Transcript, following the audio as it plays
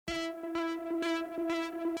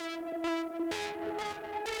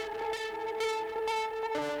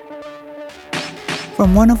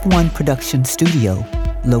From One of One Production Studio,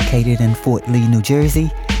 located in Fort Lee, New Jersey,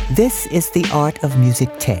 this is The Art of Music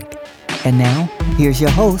Tech. And now, here's your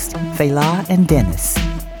host, Fela and Dennis.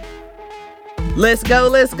 Let's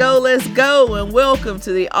go, and welcome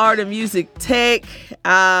to The Art of Music Tech.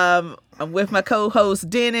 I'm with my co-host,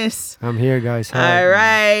 Dennis. I'm here, guys. Hi. All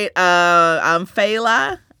right, I'm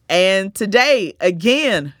Fela, and today,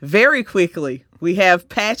 again, very quickly, we have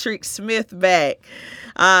Patrick Smith back,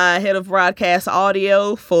 head of broadcast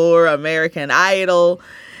audio for American Idol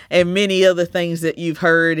and many other things that you've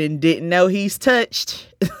heard and didn't know he's touched.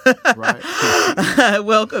 Right.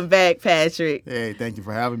 Welcome back, Patrick. Hey, thank you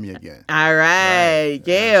for having me again. All right.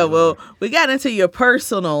 Yeah, absolutely. Well, we got into your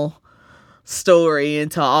personal story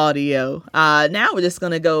into audio. Now we're just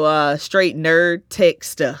going to go straight nerd tech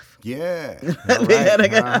stuff. Yeah.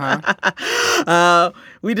 All right.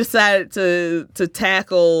 We decided to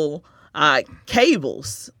tackle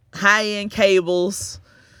cables, high-end cables.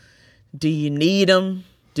 Do you need them?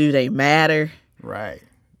 Do they matter? Right.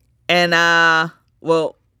 And,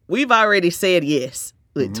 well, we've already said yes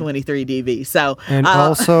with 23 dB. So, And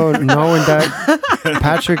also knowing that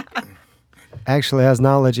Patrick actually has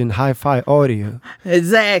knowledge in hi-fi audio.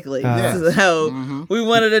 Exactly. Yes. So we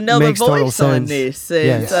wanted another Makes total voice on sense. this. And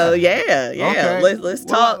Yes. so, yeah. Okay. Let's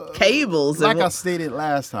talk cables. Like and I stated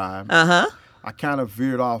last time, Uh-huh. I kind of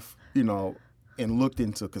veered off, and looked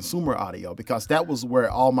into consumer audio because that was where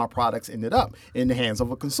all my products ended up, in the hands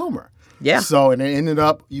of a consumer. Yeah. So, and it ended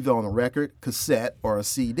up either on a record, cassette, or a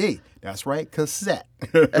CD. That's right, cassette.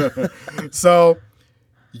 So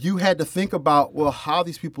you had to think about, well, how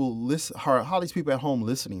these people at home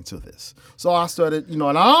listening to this. So I started, and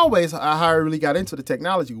how I really got into the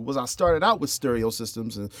technology was I started out with stereo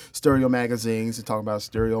systems and stereo magazines and talking about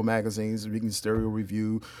stereo magazines, reading stereo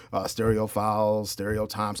review, stereo files, stereo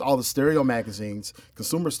times, all the stereo magazines,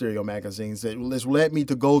 consumer stereo magazines that led me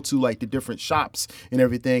to go to like the different shops and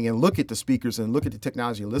everything and look at the speakers and look at the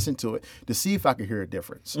technology and listen to it to see if I could hear a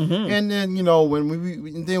difference. Mm-hmm. And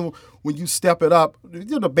then when you step it up,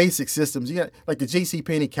 the basic systems, you got like the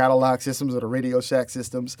JCPenney catalog systems or the Radio Shack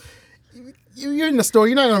systems. You're in the store,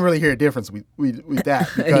 you're not going to really hear a difference with that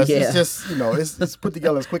because it's just, it's put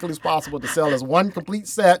together as quickly as possible to sell as one complete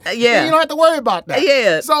set. Yeah. And you don't have to worry about that.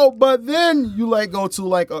 Yeah. So, but then you go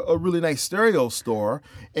to a really nice stereo store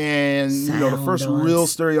and, the first real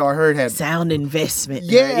stereo I heard had sound investment.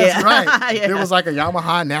 Yes, right. Yeah. There was like a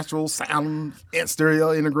Yamaha natural sound and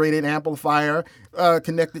stereo integrated amplifier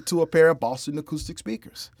connected to a pair of Boston acoustic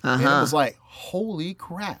speakers. And it was like, holy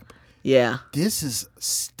crap. Yeah. This is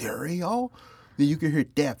stereo? Then you can hear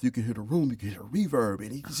depth, you can hear the room, you can hear the reverb,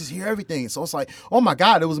 and you can just hear everything. So it's like, oh my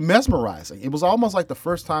God, it was mesmerizing. It was almost like the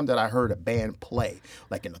first time that I heard a band play,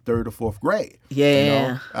 like in the 3rd or 4th grade.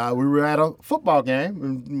 Yeah. We were at a football game,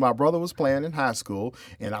 and my brother was playing in high school,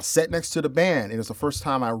 and I sat next to the band, and it's the first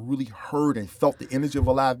time I really heard and felt the energy of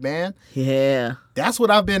a live band. Yeah. That's what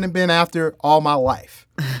I've been after all my life.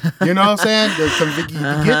 You know what I'm saying?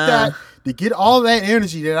 To get that, to get all that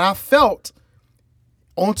energy that I felt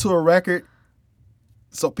onto a record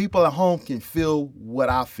so people at home can feel what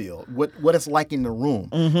I feel, what it's like in the room.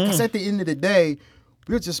 Because at the end of the day,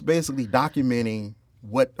 we're just basically documenting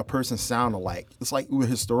what a person sounded like. It's like we're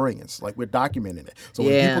historians, like we're documenting it. So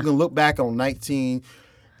when people can look back on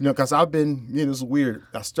because I've been, this is weird.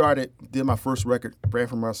 I did my first record,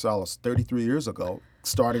 Branford Marsalis, 33 years ago,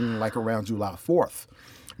 starting like around July 4th.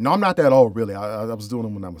 No, I'm not that old, really. I was doing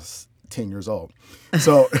them when I was 10 years old.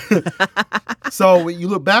 So so when you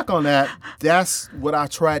look back on that, that's what I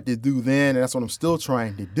tried to do then, and that's what I'm still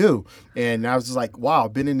trying to do. And I was just like, wow,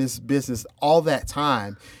 I've been in this business all that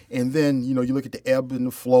time. And then, you look at the ebb and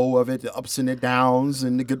the flow of it, the ups and the downs,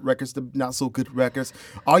 and the good records, the not so good records.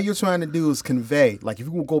 All you're trying to do is convey. Like if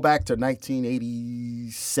you go back to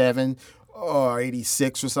 1987 or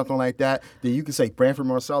 86 or something like that, then you can say Branford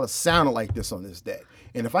Marsalis sounded like this on this day.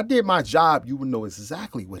 And if I did my job, you would know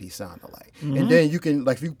exactly what he sounded like. Mm-hmm. And then you can,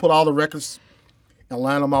 like, if you put all the records and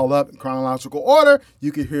line them all up in chronological order,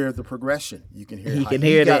 you can hear the progression. You can hear how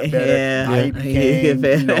he got better, how he became,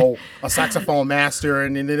 a saxophone master,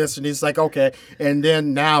 and then this, and it's like, okay. And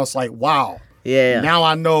then now it's like, wow. Yeah. Now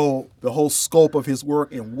I know the whole scope of his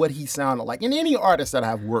work and what he sounded like. And any artist that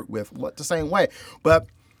I've worked with, the same way. But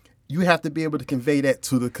you have to be able to convey that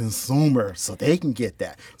to the consumer so they can get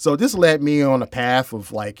that. So this led me on a path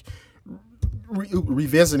of like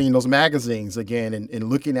revisiting those magazines again and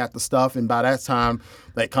looking at the stuff. And by that time,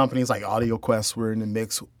 like companies like AudioQuest were in the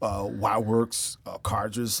mix, Wireworks,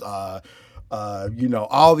 Cartridge,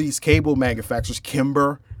 all these cable manufacturers,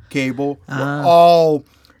 Kimber Cable, were all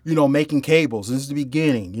making cables. This is the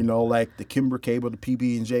beginning, like the Kimber cable, the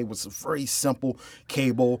PB&J was a very simple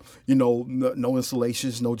cable, no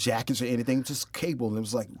installations, no jackets or anything, just cable. And it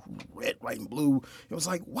was like red, white, and blue. It was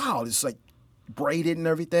like, wow, it's like braided and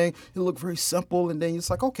everything. It looked very simple. And then it's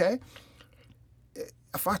like, okay,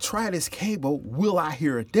 if I try this cable, will I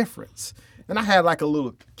hear a difference? And I had like a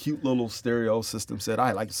little cute little stereo system set. I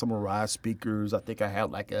had like some Mirage speakers. I think I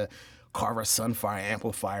had like a Carver Sunfire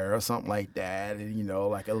amplifier or something like that, and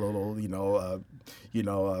like a little,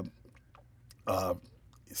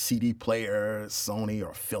 CD player, Sony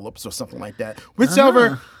or Philips or something like that.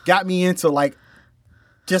 Whichever got me into like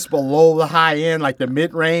just below the high end, like the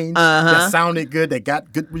mid range, that sounded good, that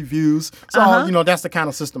got good reviews. So that's the kind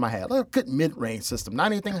of system I had, like a good mid range system, not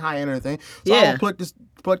anything high end or anything. So I would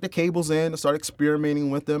plug the cables in and start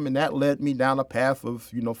experimenting with them, and that led me down a path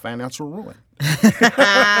of financial ruin. Because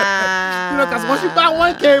once you buy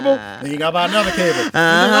one cable, then you gotta buy another cable. And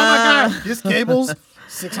then, oh my God, this cable's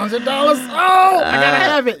 $600. Oh, I gotta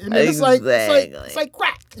have it. And then it's like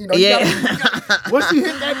crack. Once you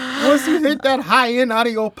hit that high end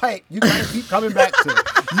audio pipe, you gotta keep coming back to it.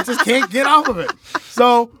 You just can't get off of it.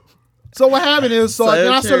 So what happened is,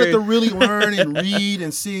 then I started to really learn and read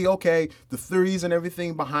and see, okay, the theories and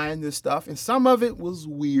everything behind this stuff. And some of it was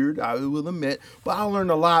weird, I will admit, but I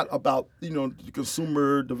learned a lot about, the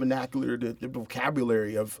consumer, the vernacular, the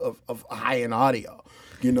vocabulary of high-end audio.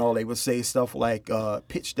 They would say stuff like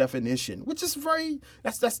pitch definition, which is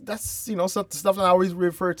that's some stuff that I always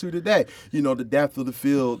refer to today. The depth of the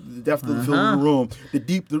field, of the room, the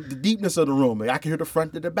deepness of the room. Like, I can hear the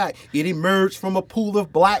front to the back. It emerged from a pool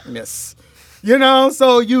of blackness.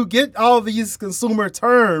 So you get all these consumer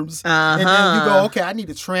terms, and then you go, okay, I need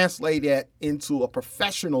to translate that into a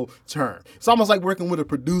professional term. It's almost like working with a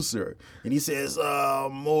producer, and he says,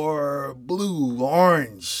 more blue,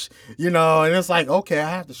 orange, and it's like, okay,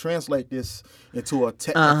 I have to translate this into a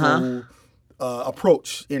technical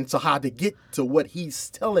approach into how to get to what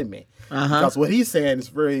he's telling me. Because what he's saying is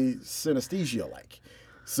very synesthesia-like.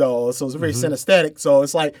 So it's very synesthetic. So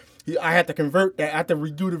it's like, I had to convert that. I had to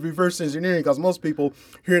redo the reverse engineering because most people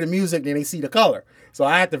hear the music and they see the color. So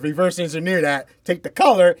I had to reverse engineer that, take the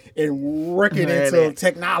color and work it into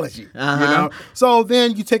technology. So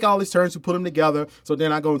then you take all these terms, you put them together. So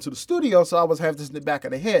then I go into the studio. So I always have this in the back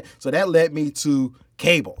of the head. So that led me to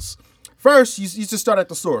cables. First, you just start at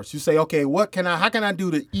the source. You say, okay, how can I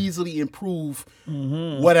do to easily improve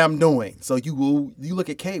what I'm doing? So you look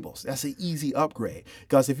at cables. That's an easy upgrade.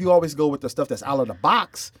 Because if you always go with the stuff that's out of the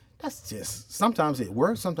box, that's just, sometimes it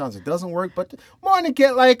works, sometimes it doesn't work. But more than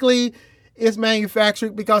likely, it's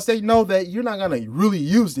manufactured because they know that you're not going to really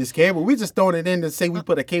use this cable. We just throwing it in to say we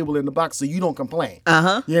put a cable in the box so you don't complain.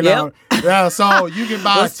 Yeah, so you can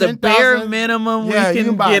buy what's the bare minimum we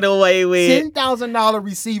can get away with? $10,000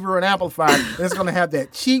 receiver and amplifier that's going to have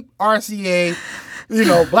that cheap RCA,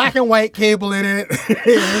 black and white cable in it.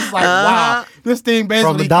 It's like, wow, this thing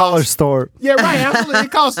basically from the dollar store. Yeah, right. Absolutely.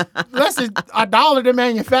 It costs less than $1 to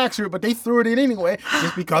manufacture it, but they threw it in anyway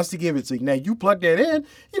just because to give it to you. Now you plug that in,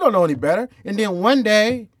 you don't know any better. And then one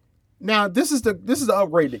day, now this is the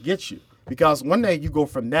upgrade that gets you, because one day you go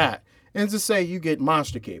from that and just say you get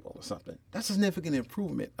Monster cable or something. That's a significant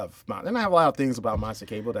improvement of mine. And I have a lot of things about Monster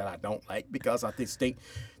cable that I don't like, because I think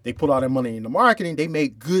they put all their money into marketing. They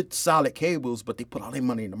make good, solid cables, but they put all their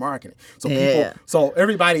money into marketing. So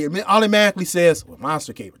everybody automatically says, well,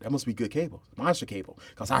 Monster cable, that must be good cable. Monster cable.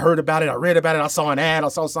 Because I heard about it, I read about it, I saw an ad, I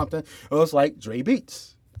saw something. It was like Dre Beats.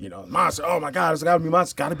 Monster, oh my God, it's got to be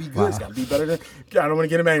Monster. It's got to be good. Wow. It's got to be better than, I don't want to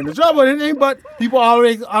get a man into trouble or anything, but people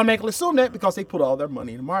always automatically assume that because they put all their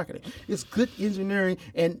money into marketing. It's good engineering,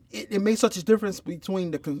 and it made such a difference between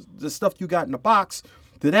the stuff you got in the box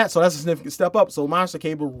to that. So that's a significant step up. So Monster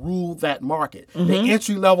cable ruled that market, the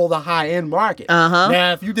entry level, the high end market.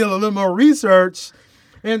 Now, if you did a little more research,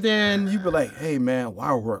 and then you be like, hey man,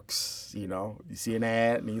 Wireworks. You see an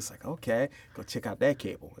ad and it's like, okay, go check out that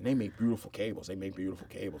cable. And they make beautiful cables. I mean,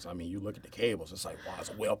 you look at the cables, it's like, wow,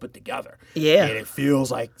 it's well put together. Yeah. And it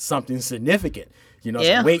feels like something significant.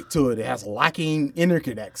 There's weight to it. It has locking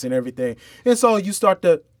interconnects and everything. And so you start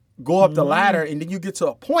to go up the ladder, and then you get to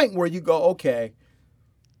a point where you go, okay,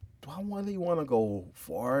 do I really want to go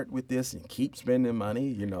forward with this and keep spending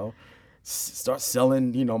money, start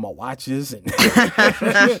selling, my watches and,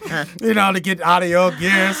 to get audio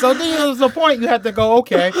gear. So then there's the point you have to go,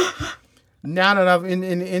 okay, now that I'm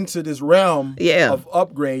into this realm of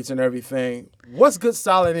upgrades and everything, what's good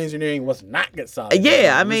solid engineering, what's not good solid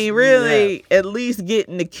engineering? I mean, really, at least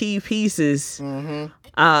getting the key pieces for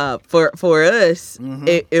us,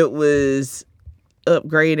 it was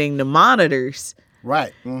upgrading the monitors.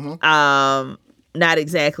 Right. not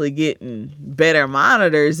exactly getting better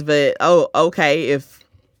monitors, but okay, if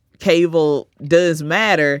cable does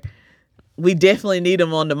matter, we definitely need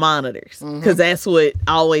them on the monitors, because that's what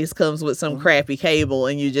always comes with some crappy cable,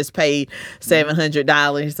 and you just pay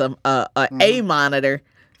 $700 a monitor,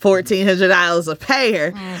 $1,400 a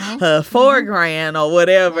pair, $4,000 or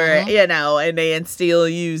whatever, you know, and then still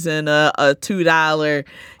using a $2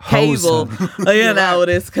 cable, you know,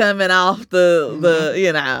 that's coming off the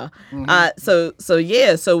you know,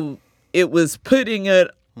 so it was putting it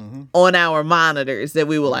on our monitors that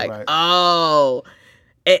we were like,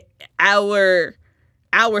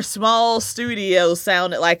 our small studio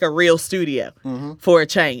sounded like a real studio for a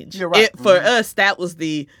change. You're right. For us, that was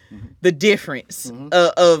the difference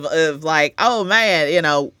of like, oh man, you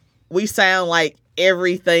know, we sound like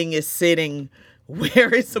everything is sitting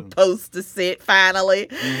where it's supposed to sit finally,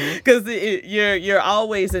 because you're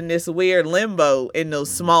always in this weird limbo in those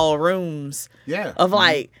small rooms of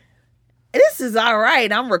like, this is all right,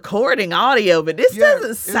 I'm recording audio, but this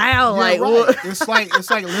doesn't sound like what. It's like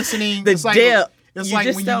listening. The it's like, depth. It's You like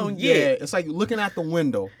just when don't you, get. it's like looking out the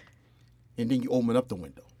window, and then you open up the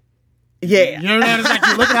window. Yeah. You know what I mean? It's like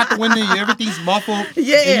you're looking out the window, everything's muffled.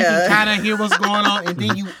 Yeah. And you can kind of hear what's going on, and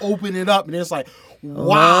then you open it up, and it's like,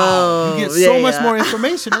 wow, you get so much more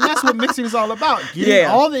information, and that's what mixing is all about. Getting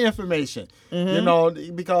all the information, you know,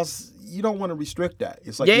 because you don't want to restrict that.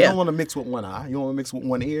 It's like you don't want to mix with one eye, you don't want to mix with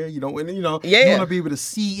one ear, you don't, you know, you want to be able to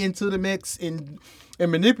see into the mix and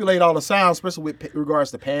manipulate all the sounds, especially with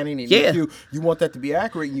regards to panning and EQ. You want that to be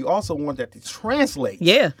accurate, and you also want that to translate.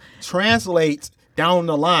 Translate down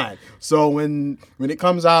the line. So when it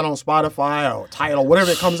comes out on Spotify or Tidal,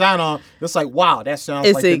 whatever it comes out on, it's like, wow, that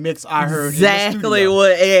sounds like the mix I heard. Exactly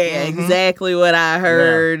exactly what I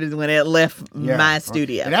heard when it left my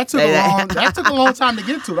studio. And that took a long time to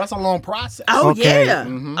get to. That's a long process. Oh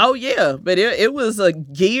yeah, but it was a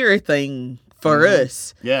gear thing for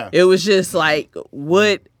us. Yeah, it was just like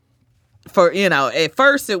what. For, you know, at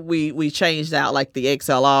first we changed out like the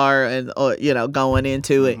XLR and, or, you know, going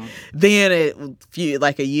into it. Then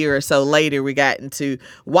like a year or so later, we got into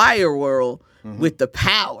Wire World with the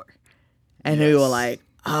power, and we were like,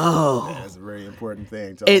 oh, that's a very important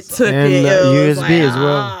thing. It took and it USB like, as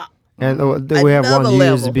well. And we have one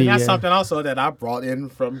level. USB. And that's something also that I brought in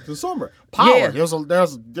from consumer power.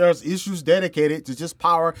 There's issues dedicated to just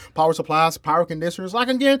power supplies, power conditioners. Like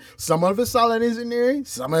again, some of it's solid engineering,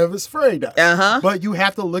 some of it's fairy dust. But you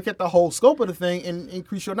have to look at the whole scope of the thing and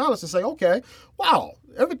increase your knowledge and say, okay, wow,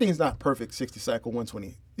 everything's not perfect. 60 cycle,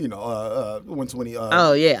 120. You know, 120.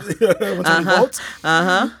 120 volts.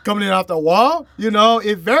 Coming in off the wall. You know,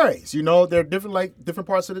 it varies. You know, there are different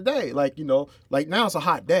parts of the day. Like, you know, like now it's a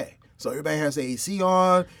hot day. So everybody has the AC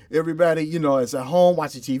on. Everybody, you know, is at home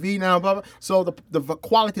watching TV now. Blah, blah. So the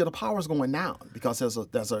quality of the power is going down because there's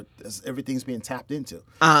everything's being tapped into.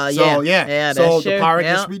 So the power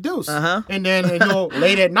gets reduced. And then, you know,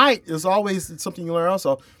 late at night is always something you learn.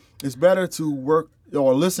 Also, it's better to work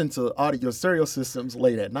or listen to audio stereo systems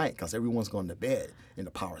late at night because everyone's going to bed and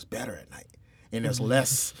the power's better at night and there's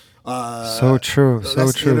less. So true.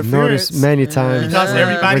 Noticed many times because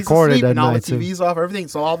everybody's recorded asleep at and all the night TV's off, everything.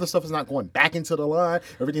 So all this stuff is not going back into the line.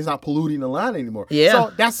 Everything's not polluting the line anymore.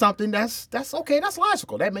 So that's something that's okay. That's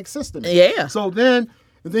logical. That makes sense to me. So then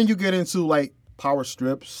you get into like power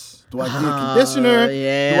strips. Do I get a conditioner? Do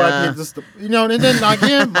I get just you know? And then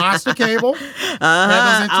again, monster cable.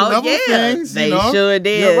 That goes into level things. They you know? sure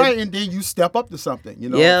did. You're right, and then you step up to something. You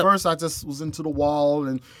know, at first I just was into the wall,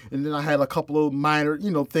 and then I had a couple of minor,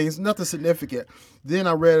 you know, things, nothing significant. Then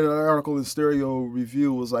I read an article in Stereo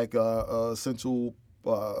Review. It was like Essential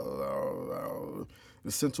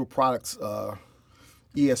Products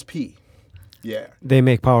ESP. Yeah. They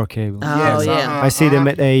make power cables. Oh, I see them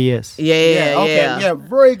at AES.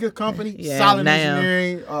 Very good company. Solid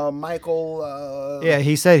engineering. Michael.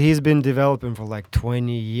 He said he's been developing for like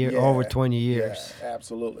 20 years, over 20 years. Yeah,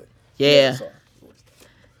 absolutely. Yeah,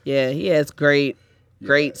 he has great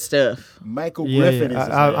stuff. Michael Griffin is his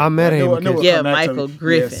name. I met him. Michael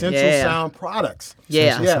Griffin. Central Sound Products.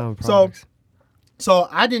 Sound Products. So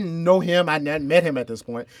I didn't know him. I hadn't met him at this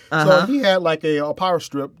point. So he had like a power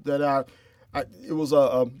strip that it was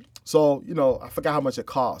so you know, I forgot how much it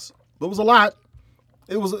cost, but it was a lot.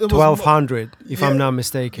 It was $1,200 if I'm not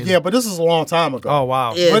mistaken. Yeah, but this is a long time ago. Oh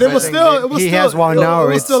wow! But it was still. He has one now.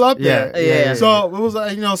 It was still up there. Yeah. So it was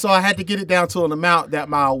you know, so I had to get it down to an amount that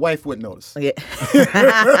my wife wouldn't notice. Yeah. You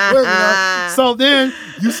know? So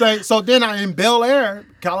then in Bel Air,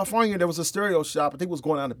 California, there was a stereo shop. I think it was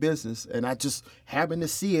going out of business, and I just happened to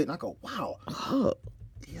see it, and I go, wow.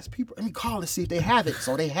 guess people, let me call to see if they have it.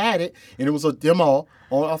 So they had it, and it was a demo,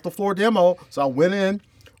 off the floor demo. So I went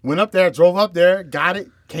up there, drove up there, got it,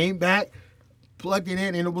 came back, plugged it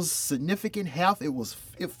in, and it was significant health.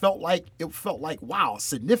 It felt like wow,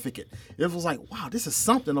 significant. It was like, wow, this is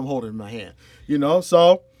something I'm holding in my hand.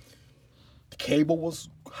 So the cable was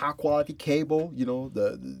high quality cable,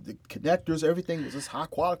 the connectors, everything was just high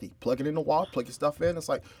quality. Plug it in the wall, plug your stuff in. It's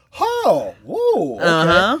like, oh, whoa, okay.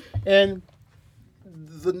 Uh-huh. And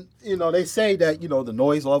they say that, the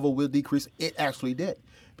noise level will decrease. It actually did,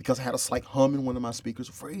 because I had a slight hum in one of my speakers,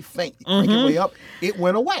 very faint. You crank it way up, it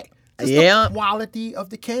went away. It's the quality of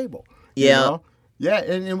the cable. Yeah. Yeah,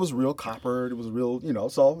 and it was real copper. It was real,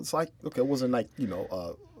 so it's like, okay, it wasn't like,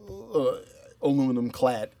 aluminum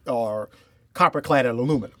clad or copper clad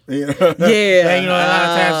aluminum. Yeah. A lot of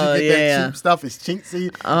times you get that cheap stuff. It's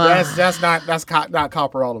chintzy. That's not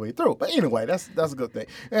copper all the way through. But anyway, that's a good thing.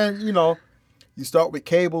 And you start with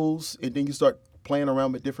cables, and then you start playing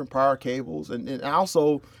around with different power cables, and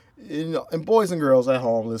also, and boys and girls at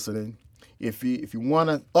home listening, if you want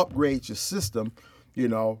to upgrade your system,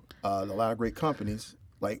 a lot of great companies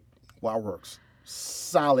like WildWorks,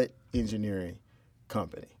 solid engineering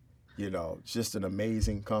company, just an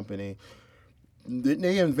amazing company. Didn't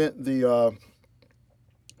they invent the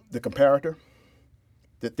comparator?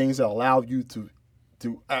 The things that allow you to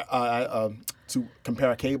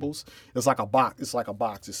compare cables. It's like a box.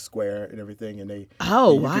 It's square and everything, and you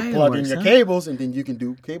can plug in your cables, and then you can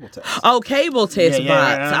do cable tests. Oh, cable test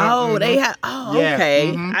box. Mm-hmm. They have. Oh, yeah,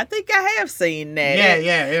 okay. Mm-hmm. I think I have seen that.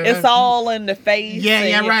 Yeah. It's all in the face.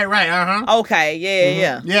 Yeah, right. Okay,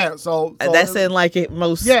 yeah. Yeah, so that's in like it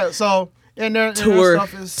most. Yeah, so and their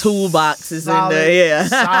stuff is toolboxes in there. Yeah,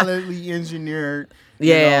 solidly engineered.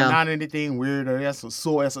 Not anything weird or that's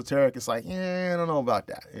so esoteric. It's like, I don't know about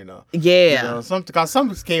that. Yeah. Because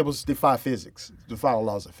some cables defy physics, defy the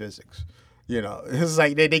laws of physics. It's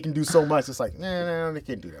like they can do so much. It's like, no, they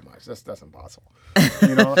can't do that much. That's impossible.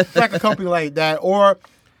 It's like a company like that, or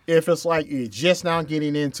if it's like you're just now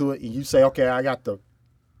getting into it and you say, okay, I got the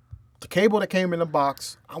cable that came in the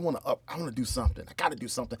box. I want to do something. I got to do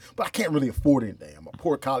something, but I can't really afford anything. I'm a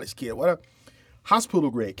poor college kid. Whatever. Hospital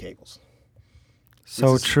grade cables.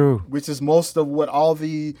 Which is most of what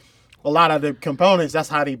a lot of the components, that's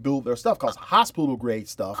how they build their stuff. Because hospital grade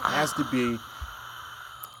stuff has to be.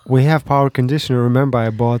 We have power conditioner. Remember, I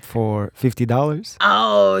bought for $50.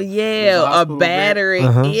 Oh yeah, a battery.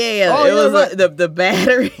 Uh-huh. Yeah, it was right. The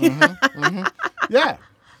battery. Mm-hmm. Yeah.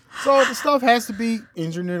 So the stuff has to be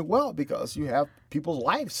engineered well because you have people's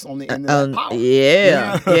lives on the end of that power.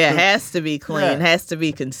 Yeah. It has to be clean. Has to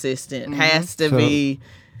be consistent. Has to be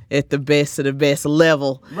at the best of the best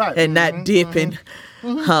level, right? And not dipping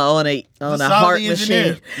on a heart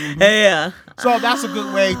machine. Yeah. So that's a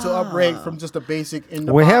good way to upgrade from just a basic in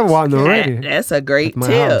the We box. have one already. That's a great tip.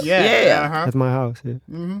 House. Yeah. At my house.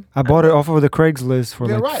 Yeah. I bought it off of the Craigslist for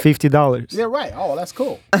 $50. Yeah, right. Oh, that's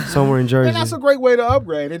cool. Somewhere in Jersey. And that's a great way to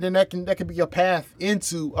upgrade, and then that can be a path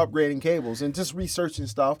into upgrading cables and just researching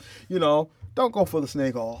stuff. Don't go for the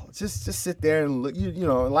snake oil. Just sit there and look. A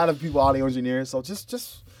lot of people are audio engineers, so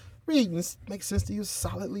just read and it makes sense to you.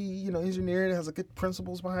 Solidly, engineered. It has a good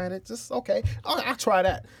principles behind it. Just okay. I'll try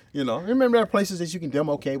that. Remember there are places that you can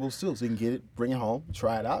demo cables too, so you can get it, bring it home,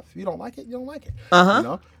 try it out. If you don't like it, you don't like it.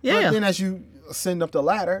 Yeah. But then as you ascend up the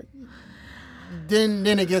ladder, then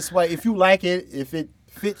it gets like if you like it, if it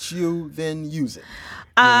fits you, then use it.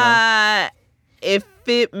 If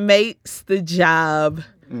it makes the job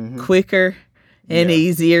quicker and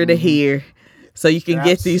easier to hear, so you can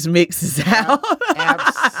get these mixes out.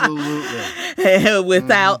 Absolutely.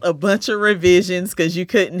 Without a bunch of revisions because you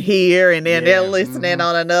couldn't hear, and then they're listening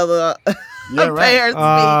on another pair of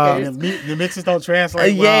speakers. The mixes don't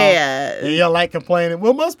translate well. Yeah. And you're like complaining,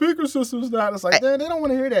 well, my speaker system's not. It's like, they don't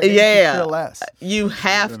want to hear that. They care less. You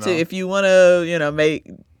have to, if you want to,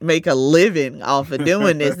 make a living off of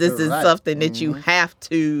doing this, this is something that you have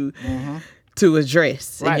to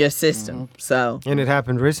address in your system. So, and it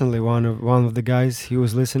happened recently. One of the guys, he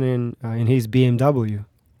was listening in his BMW.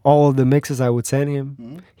 All of the mixes I would send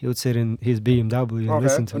him, he would sit in his BMW and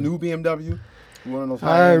listen to. A new BMW, one of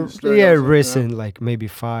those. Recent, like maybe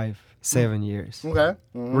 5-7 years. Okay,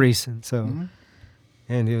 recent. So,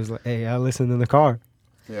 and he was like, "Hey, I listen in the car."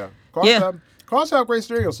 Yeah, cars have great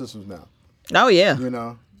stereo systems now. Oh yeah,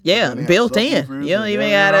 Yeah, built in. You don't even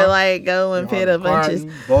gotta go and fit a bunch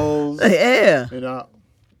of Bose. Yeah.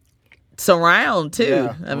 Surround too.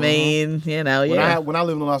 Yeah. I mean, When I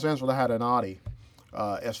lived in Los Angeles, I had an Audi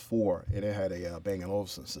S4, and it had a Bang &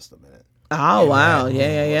 Olufsen system in it. Oh wow!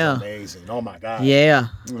 Yeah. It was amazing. Oh my God. Yeah.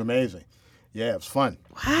 It was amazing. Yeah, it was fun.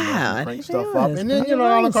 Wow, I Crank didn't stuff up. realize And then, that.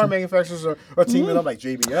 all the car manufacturers are teaming up like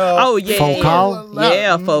JBL. Oh yeah, Focal?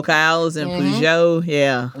 yeah, Focals and Peugeot,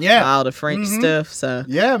 Yeah. all the French stuff. So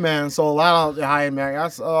Yeah, man. So a lot of the high-end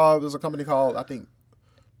there's a company called, I think,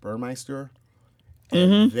 Burmeister.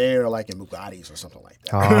 And they're like in Bugattis or something like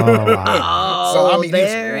that. Oh, wow. So I mean, it's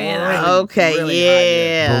they're in. really, Okay, really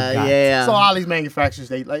yeah, Bugatti. yeah. So all these manufacturers,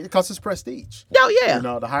 they like, because it's prestige. Oh yeah,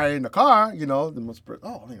 The higher in the car, the most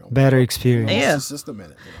Better experience. Yeah. system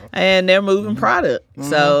in it. and they're moving product.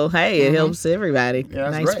 So hey, it helps everybody. Yeah,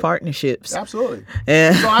 that's nice great. partnerships. Absolutely.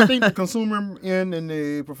 Yeah. So I think the consumer end and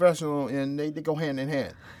the professional end, they go hand in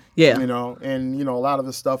hand. Yeah. And a lot of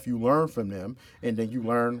the stuff you learn from them, and then you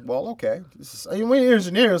learn, well, okay, we're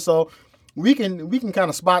engineers, so we can kind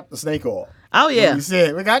of spot the snake oil. Oh yeah. You see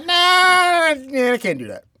it, we got I can't do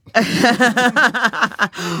that.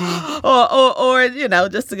 or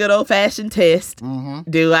just a good old fashioned test.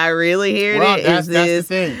 Do I really hear Well, it? that's the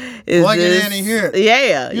thing. Plug it in and hear it.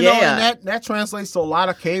 Yeah, And that translates to a lot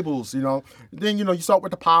of cables. Then you start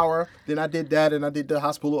with the power. Then I did that, and I did the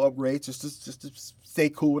hospital upgrade just to stay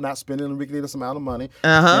cool and not spending a ridiculous amount of money.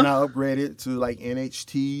 And I upgraded to like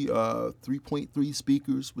NHT 3.3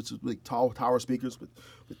 speakers, which is like tall tower speakers with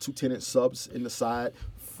 2 10-inch subs in the side.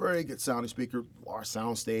 Very good sounding speaker. Our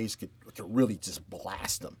sound stage could really just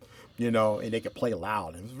blast them, and they could play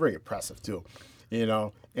loud. It was very impressive too,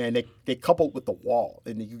 and they coupled with the wall,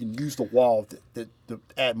 and you can use the wall to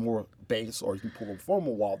add more bass, or you can pull a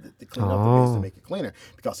formal wall to clean up the bass to make it cleaner,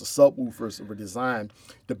 because the subwoofers were designed,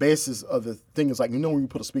 the basis of the thing is like, when you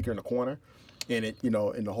put a speaker in the corner and it,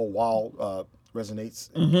 and the whole wall resonates,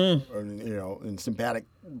 in sympathetic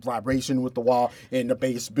vibration with the wall, and the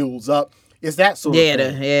bass builds up. Is that sort of thing?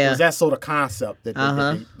 Is that sort of concept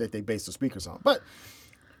that they base the speakers on? But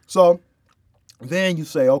so then you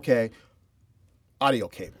say, okay, audio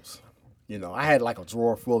cables. I had like a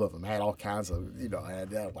drawer full of them. I had all kinds of, I had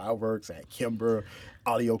Wildworks, I had Kimber,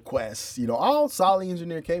 Audio Quest, all solidly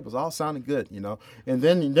engineered cables, all sounding good, And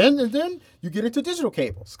then you get into digital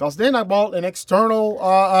cables, because then I bought an external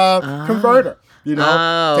converter. Take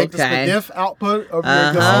the SPDIF output of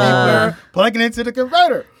your CD player, plug it into the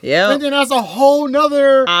converter. Yeah. And then that's a whole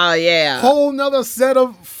nother set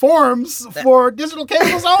of forms for digital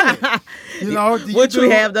cables only. Which we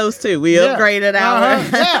have those too. We upgraded our.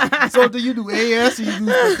 Yeah. So do you do AS? Do you do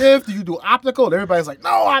SPDIF? Do you do optical? And everybody's like, no,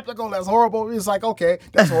 optical, that's horrible. It's like, okay,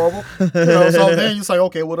 that's horrible. So then it's like,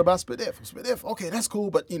 okay, what about SPDIF? SPDIF, okay, that's cool,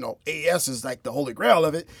 but AS is like the holy grail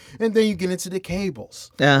of it. And then you get into the cables.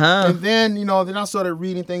 And then, then I started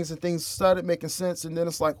reading things, and things started making sense. And then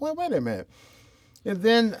it's like, wait a minute. And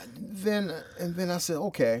then I said,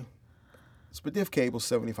 okay, SPDIF cable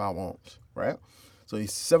 75 ohms, right? So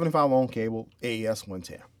it's 75 ohm cable, AES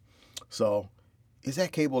 110. So is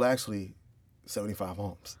that cable actually 75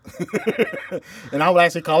 ohms? And I would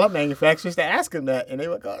actually call up manufacturers to ask them that, and they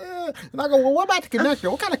would go, and I go, well, what about the connector?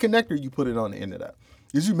 What kind of connector you put it on the end of that?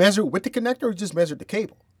 Did you measure with the connector, or just measure the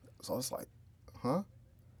cable? So it's like, huh?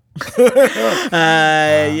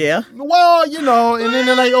 Yeah. Well, and then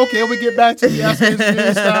they're like, okay, we get back to the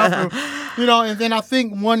engineering stuff, and then I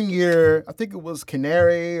think one year, I think it was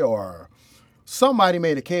Canary or somebody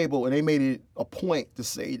made a cable, and they made it a point to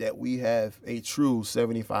say that we have a true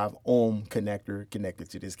 75 ohm connector connected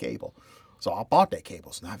to this cable. So I bought that cable.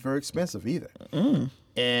 It's not very expensive either.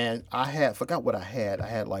 And I forgot what I had. I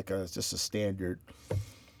had like just a standard.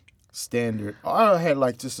 I had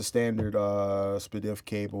like just a standard SPDIF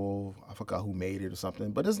cable. I forgot who made it or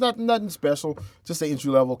something, but it's nothing special. Just an entry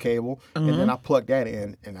level cable, and then I plugged that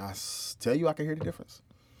in, and I tell you, I can hear the difference.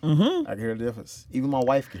 I can hear the difference. Even my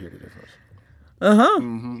wife can hear the difference.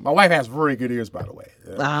 My wife has very good ears, by the way.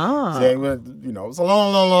 So, it's a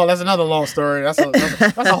long. That's another long story. That's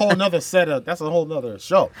a whole nother that's a whole nother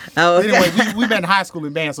show. Oh, okay. Anyway, we met in high school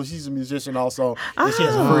in band, so she's a musician also, and she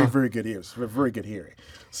has very, very good ears, very good hearing.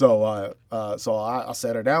 So I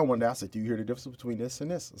sat her down one day. I said, do you hear the difference between this and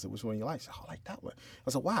this? I said, which one you like? She said, I like that one. I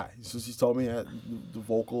said, why? So she told me that the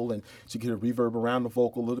vocal, and she could hear reverb around the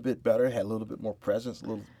vocal a little bit better, had a little bit more presence,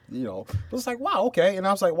 But it's like, wow, okay. And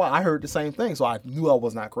I was like, wow, I heard the same thing. So I knew I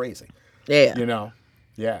was not crazy. Yeah.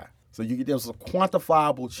 Yeah. So there's a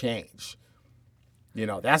quantifiable change.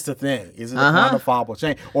 That's the thing. Is it a quantifiable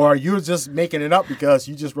change? Or you're just making it up because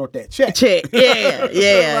you just wrote that check?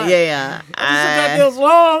 Yeah. I just got this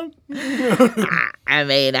long. I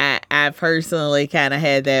mean, I personally kind of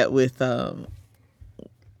had that with, I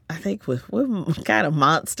think with kind of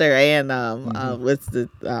Monster and with the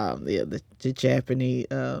Japanese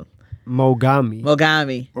Mogami.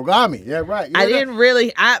 Mogami. Yeah, right. Yeah, I didn't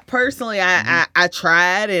really. I personally, I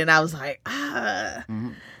tried, and I was like,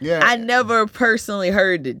 Yeah. I never personally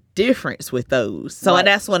heard the difference with those. So Right.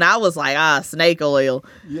 that's when I was like, snake oil.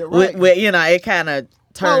 Yeah, right. It kind of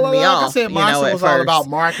turned me like off. I said, Monster at was first. all about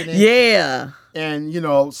marketing. Yeah. And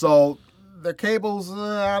so the cables,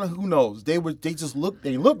 who knows? They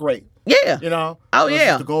look great. Yeah. Oh, This is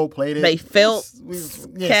yeah. the gold plated. They felt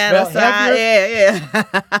kind of heavier, yeah.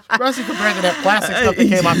 especially compared to that plastic stuff that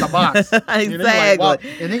came out the box. Exactly. Wow.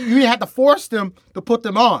 And then you had to force them to put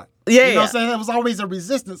them on. Yeah. You know what I'm saying? It was always a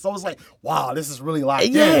resistance. So it was like, wow, this is really locked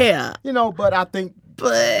in. Yeah. But I think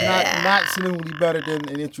not significantly better than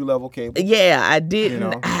an entry level cable. Yeah, I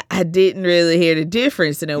didn't. I didn't really hear the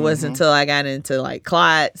difference, and it wasn't until I got into like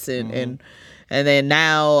clots and then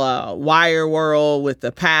now Wire World with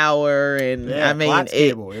the power, and I mean Clots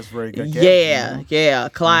cable is very good. Yeah,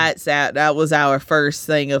 clots out. That was our first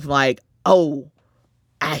thing of like, oh,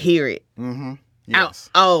 I hear it. Yes.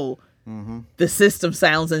 The system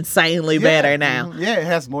sounds insanely better now. Yeah, it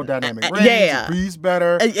has more dynamic range. Yeah. It breathes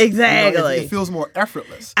better. Exactly. It feels more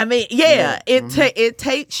effortless. I mean, it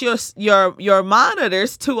takes your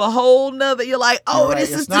monitors to a whole nother. You're like, this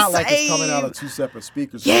is it's not the like same. it's coming out of two separate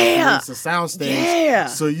speakers. Yeah. It's a sound stage. Yeah.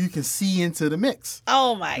 So you can see into the mix.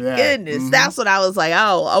 Oh my goodness, that's what I was like.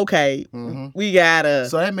 Oh, okay, we gotta.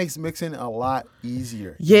 So that makes mixing a lot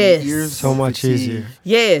easier. Yes. Your ears So much receive easier.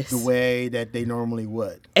 Yes, the way that they normally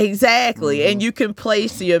would. exactly, and you can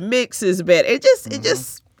place your mixes better. It just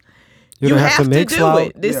You don't have to mix do loud.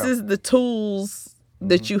 it. This is the tools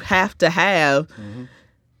that you have to have.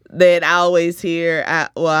 That I always hear.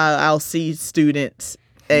 I'll see students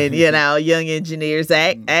and young engineers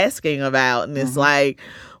asking about, and it's like,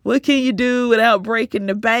 what can you do without breaking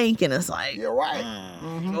the bank? And it's like, You're right.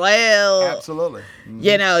 well, Absolutely.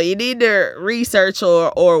 you need to research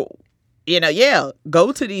or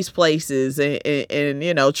go to these places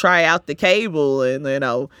and try out the cable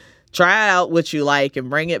and try out what you like and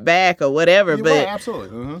bring it back or whatever. You're but right,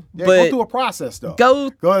 absolutely. but go through a process though. go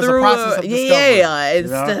as a through process of discovery,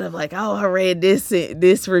 instead of like, I read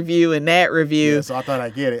this review and that review. Yeah, so I thought I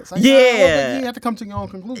get it. It's like, Yeah. you have to come to your own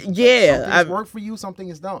conclusion. Yeah, Some things work for you, some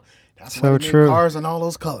things don't. That's So why they true. make cars in all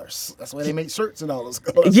those colors. That's why they make shirts in all those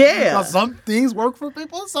colors. Yeah. Because some things work for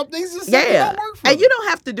people, some things just simply don't work for And them. you don't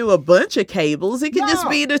have to do a bunch of cables. It can just No.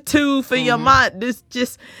 be the two for your mic.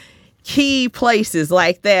 Just key places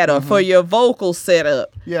like that, or for your vocal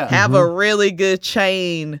setup. Yeah. Have a really good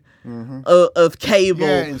chain of cable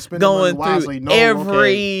Yeah, and spend the money going wisely. through Know,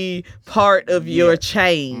 every part of your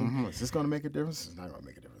chain. Is this going to make a difference? It's not going to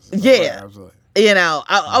make a difference. Yeah. Absolutely.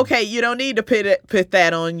 Okay, you don't need to put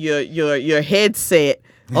that on your headset.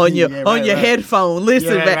 On your Yeah, on your right. headphone,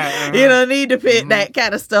 listen Yeah, back. right, You don't need to put that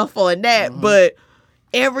kind of stuff on that, but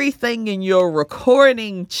everything in your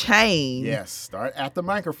recording chain, Yes. Start at the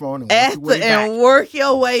microphone and work your way back. work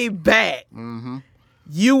your way back.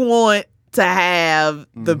 You want to have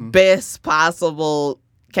the best possible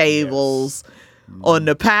cables on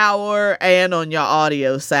the power and on your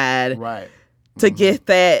audio side Right. to get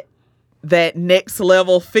that next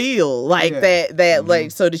level feel, like Yeah. that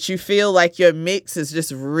like, so that you feel like your mix is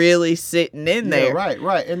just really sitting in there. Yeah,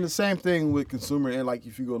 right. And the same thing with consumer, and like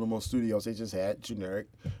if you go to most studios, they just had generic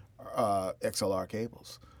XLR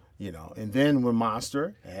cables, And then when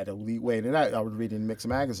Monster had a lead way, and I was reading Mix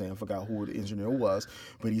Magazine, I forgot who the engineer was,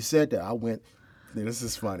 but he said that I went. This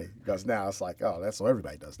is funny because now it's like, that's what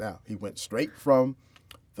everybody does now. He went straight from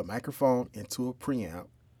the microphone into a preamp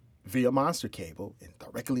via Monster cable and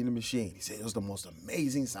directly in the machine. He said it was the most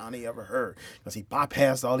amazing sound he ever heard because he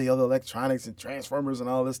bypassed all the other electronics and transformers and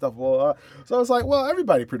all this stuff. So it's like, well,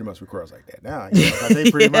 everybody pretty much records like that now. 'Cause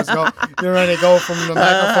they pretty much go, they go from the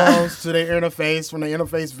microphones to their interface, from the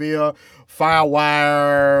interface via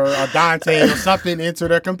Firewire or Dante or something into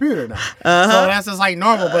their computer now. So that's just like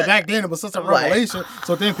normal. But back then it was such a revelation.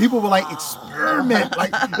 So then people would like experiment,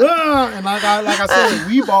 and like I said,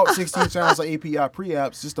 we bought 16 channels of API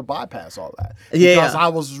preamps just to bypass all that. Because I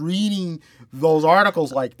was reading those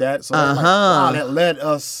articles like that. So I was like, wow, that led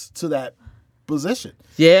us to that position.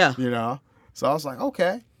 Yeah. So I was like,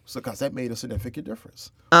 okay. So because that made a significant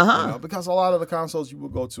difference. Because a lot of the consoles you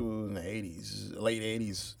would go to in the 80s, late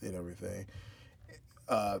 80s and everything,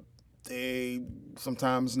 they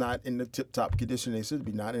sometimes not in the tip-top condition they should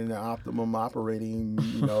be, not in the optimum operating,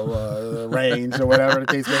 range or whatever the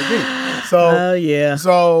case may be. So,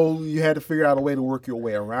 so you had to figure out a way to work your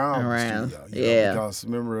way around. The studio, because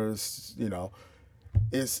remember,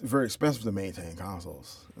 it's very expensive to maintain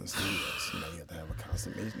consoles in studios. You have to have a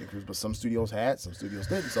constant maintenance, but some studios had, some studios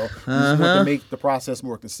didn't. So we just wanted to make the process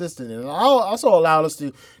more consistent, and it also allowed us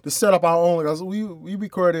to set up our own. Because we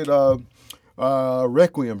recorded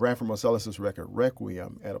Requiem, Branford Marcellus' record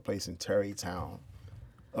Requiem, at a place in Terrytown,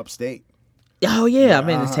 upstate. Oh yeah, I've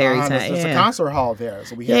been to Terrytown. It's a concert hall there,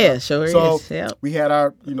 so we had sure is. Yep. We had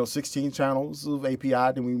our 16 channels of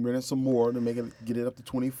API, then we rented some more to get it up to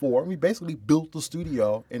 24. And we basically built the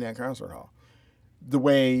studio in that concert hall. The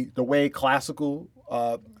way classical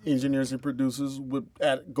engineers and producers would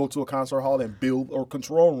go to a concert hall and build a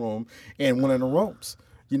control room in one of the rooms.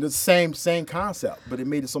 The same concept, but it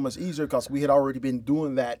made it so much easier because we had already been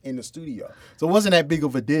doing that in the studio. So it wasn't that big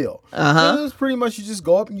of a deal. So it was pretty much you just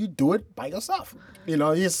go up and you do it by yourself.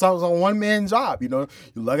 It's a one-man job. You're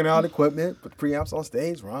lugging out equipment, put preamps on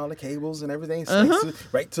stage, run all the cables and everything,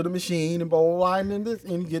 right to the machine and blah, blah, blah,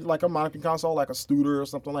 and you get like a monitoring console, like a Studer or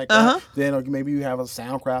something like that. Then maybe you have a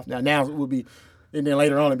Soundcraft. Now it would be... And then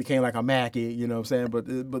later on, it became like a Mackie, you know what I'm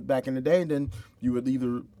saying? But back in the day, then you would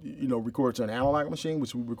either, record to an analog machine,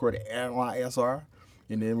 which we recorded analog SR.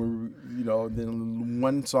 And then, then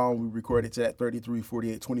one song we recorded to that 33,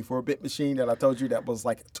 48, 24-bit machine that I told you that was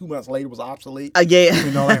like 2 months later was obsolete. Yeah.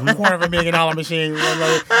 Like $250,000 machine.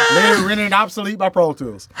 Later rendered obsolete by Pro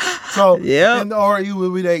Tools. So, or you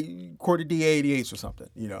would recorded DA88s or something,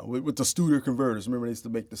 with the Studer converters. Remember they used to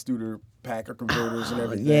make the Studer Packer converters and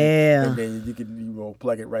everything. Yeah. And then you could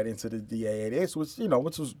plug it right into the DA88s, which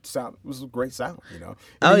was a great sound, And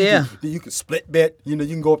then you could split bit, you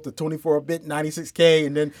can go up to 24-bit 96K,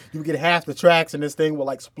 and then you get half the tracks, and this thing will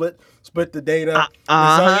like split the data.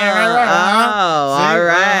 All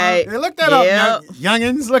right. Look that up,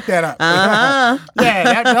 youngins. Look that up.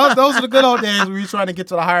 Those are the good old days where you're trying to get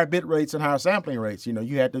to the higher bit rates and higher sampling rates.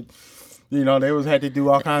 You had to. They had to do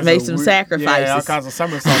all kinds of... Make some sacrifices. Yeah, all kinds of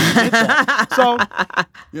somersaults to get that. So,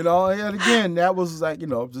 and again, that was like,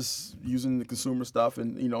 just using the consumer stuff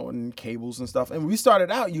and, and cables and stuff. And we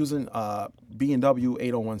started out using B&W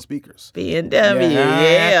 801 speakers. B&W,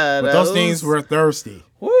 But those things were thirsty.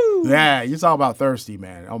 Woo! Yeah, you talk about thirsty,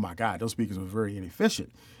 man. Oh, my God. Those speakers were very inefficient.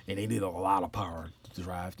 And they needed a lot of power to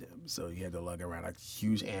drive them. So you had to lug around a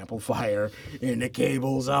huge amplifier and the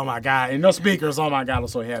cables. Oh, my God. And those speakers, oh, my God, were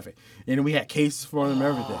so heavy. And then we had cases for them and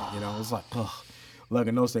everything. It was like,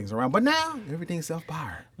 lugging those things around. But now, everything's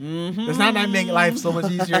self-powered. It's not that making life so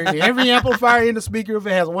much easier. Every amplifier in the speaker, if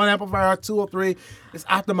it has one amplifier, 2 or 3, it's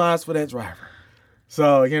optimized for that driver.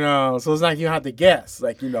 So, so it's like you have to guess.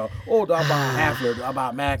 Like, do I buy a Hafler? Do I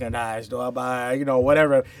buy a Macintosh? Do I buy,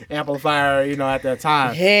 whatever amplifier, at that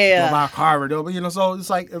time? Yeah. Do I buy a Carver? So it's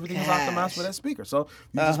like everything's optimized for that speaker. So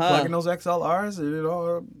you just plug in those XLRs,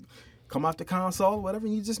 and, come off the console, whatever,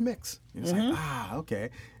 and you just mix. And it's like,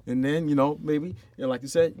 okay. And then, maybe, like you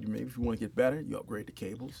said, maybe if you want to get better, you upgrade the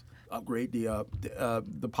cables, upgrade the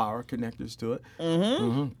power connectors to it.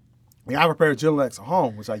 I prepared Gillex at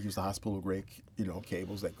home, which I use the hospital grade,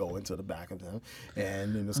 cables that go into the back of them,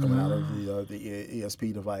 and then it's coming out of the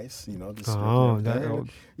ESP device, it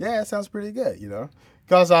sounds pretty good,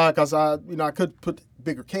 because I could put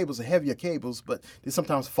bigger cables and heavier cables, but they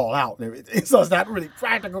sometimes fall out and everything, so it's not really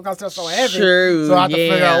practical because they're so heavy. True, so I have to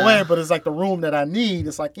figure out a way. But it's like the room that I need.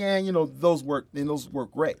 It's like those work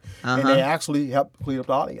great, and they actually help clean up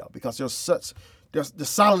the audio because they're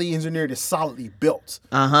solidly engineered, they're solidly built.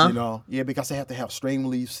 Because they have to have string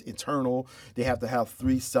reliefs internal. They have to have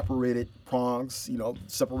 3 separated prongs,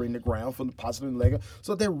 separating the ground from the positive and negative.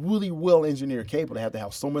 So they're really well engineered cable. They have to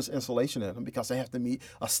have so much insulation in them because they have to meet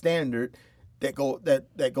a standard that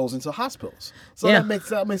goes into hospitals. So that makes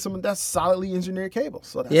that's solidly engineered cables.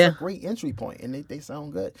 So that's a great entry point, and they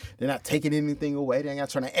sound good. They're not taking anything away. They ain't not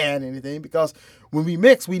trying to add anything because when we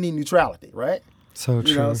mix, we need neutrality, right? So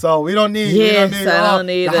true. So we don't need. I don't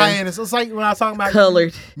need the high end. So it's like when I was talking about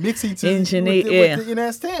colored mixing to engineer. With the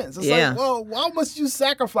NS10s. It's like, well, how much you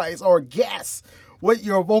sacrifice or guess what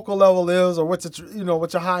your vocal level is, or what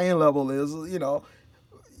your high end level is. You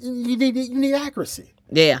need accuracy.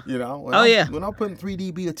 Yeah. When I'm putting 3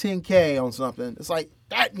 dB or 10K on something, it's like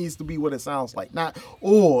that needs to be what it sounds like. Not,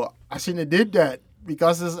 I shouldn't have did that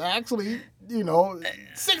because it's actually 6 dB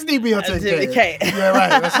or 10K. Yeah,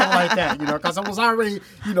 right. Or something like that. Because it was already,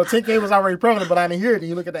 10K was already prevalent, but I didn't hear it. And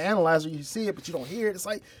you look at the analyzer, you see it, but you don't hear it. It's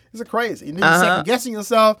like, it's crazy. And then you're second guessing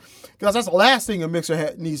yourself, because that's the last thing a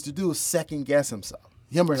mixer needs to do is second guess himself.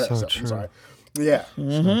 Him or herself. True. I'm sorry. Yeah.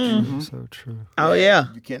 So true. Oh, yeah.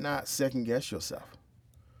 You cannot second guess yourself.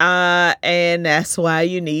 And that's why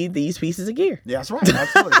you need these pieces of gear. Yeah, that's right.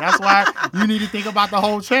 Absolutely. That's why you need to think about the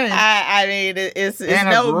whole chain. I mean, it's and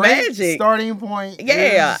no a great magic starting point.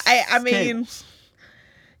 Yeah, I mean, cables.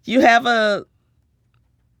 you have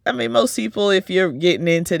most people, if you're getting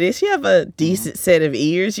into this, you have a decent set of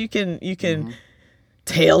ears. You can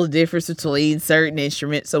tell the difference between certain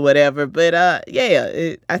instruments or whatever. But I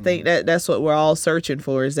think that's what we're all searching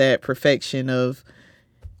for, is that perfection of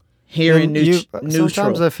hearing neutral.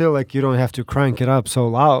 Sometimes I feel like you don't have to crank it up so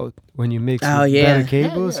loud when you mix with better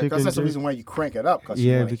cables. Because that's the reason why you crank it up, because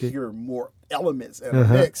you want to hear more elements in a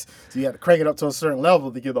Uh-huh. mix. So you have to crank it up to a certain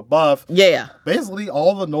level to get above. Yeah. Basically,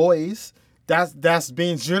 all the noise that's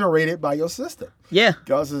being generated by your system. Yeah.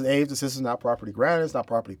 Because the system's not properly grounded, it's not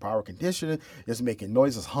properly power conditioned, it's making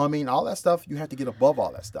noises, humming, all that stuff. You have to get above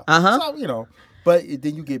all that stuff. Uh-huh. So, but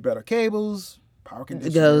then you get better cables, power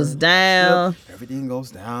conditioning. It goes down. Everything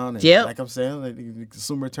goes down. And Yep. like I'm saying, like the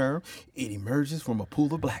consumer term, it emerges from a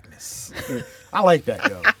pool of blackness. I like that,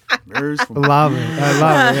 yo. Emerges from Love it. I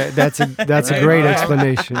love it. That's a great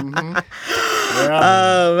explanation. Yeah.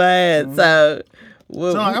 Oh man. So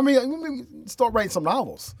I mean, start writing some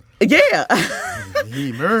novels. yeah. He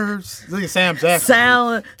emerged. Look at Sam Jackson.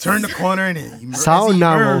 Sound. Turn the corner and he emerged. Sound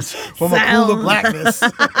novels. From a pool of blackness.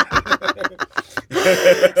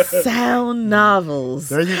 Sound novels.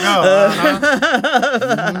 There you go.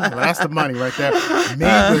 That's the money right there.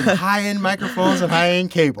 Made with high-end microphones and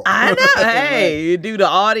high-end cable. I know. Hey, you do the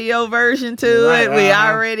audio version to Right, it. We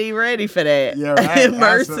already ready for that. Yeah, right.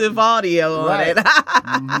 Immersive audio on it.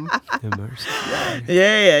 Immersive.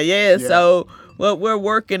 Yeah. So what we're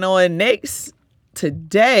working on next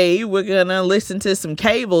today, we're gonna listen to some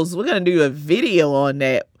cables. We're gonna do a video on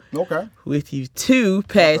that Okay. with you too,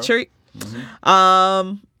 Patrick.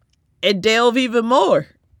 And delve even more.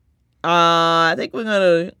 I think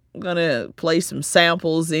we're gonna play some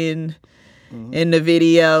samples in the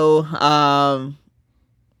video.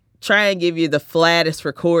 Try and give you the flattest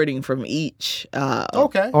recording from each.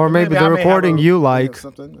 Okay. Or maybe the I may recording have you like.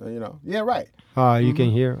 Something, Yeah, right. You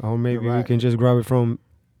can hear, or maybe You're we right. can just grab it from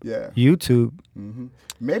Yeah. YouTube.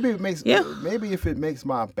 Maybe it makes. Yeah. Maybe if it makes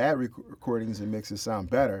my bad recordings and makes it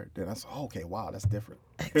sound better, then that's okay. Wow, that's different.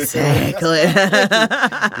 Exactly.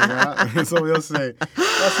 So we'll say,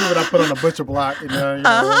 let's see what I put on the butcher block. See if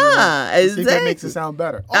Exactly. that makes it sound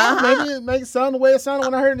better. Or maybe it makes it sound the way it sounded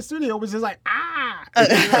when I heard it in the studio, which is like No,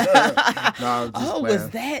 I'm just playing. Was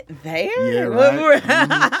that there? Yeah, right.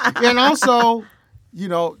 And also,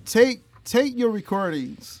 take your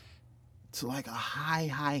recordings to like a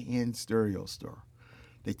high end stereo store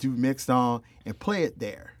that you mixed on and play it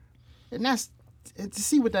there, and that's to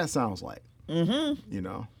see what that sounds like.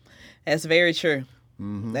 That's very true.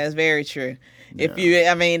 That's very true. If you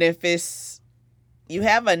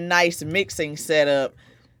have a nice mixing setup,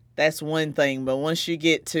 that's one thing. But once you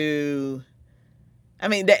get to,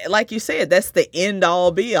 like you said, that's the end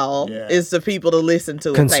all be all. Yeah. Is the people to listen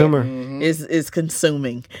to Consumer. it. Is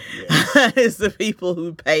consuming. Yes. It's the people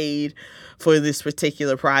who paid for this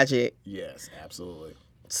particular project. Yes, absolutely.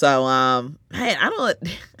 So, are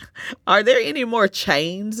there any more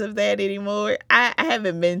chains of that anymore? I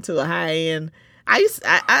haven't been to a high end. I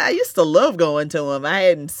used to love going to them. I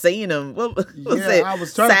hadn't seen them. What was it? I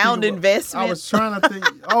was trying to Sound think Investment? I was trying to think.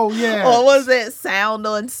 Oh yeah. Or was that Sound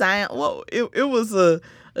on Sound? Well, it was a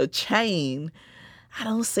chain. I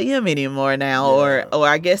don't see them anymore now, Yeah. or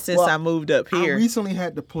I guess since I moved up here. I recently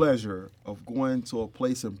had the pleasure of going to a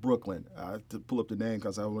place in Brooklyn. I have to pull up the name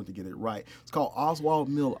because I wanted to get it right. It's called Oswald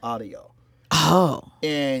Mill Audio. Oh,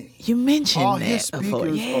 And you mentioned all that his speakers before. are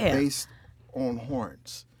Yeah. based on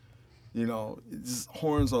horns.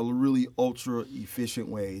 Horns are really ultra efficient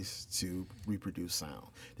ways to reproduce sound.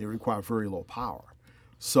 They require very low power.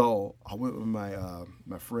 So I went with my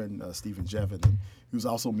friend Stephen Jevin, who's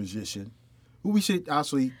also a musician, who we should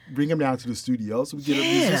actually bring him down to the studio so we get a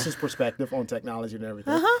musician's perspective on technology and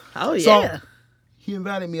everything. Oh, So yeah. he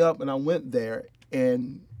invited me up, and I went there,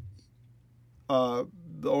 and the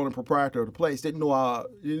owner and proprietor of the place didn't know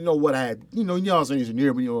what I had. I was an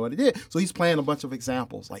engineer, but you know what I did. So he's playing a bunch of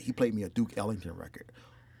examples. Like he played me a Duke Ellington record.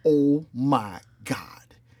 Oh my God!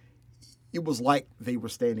 It was like they were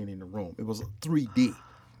standing in the room. It was 3D.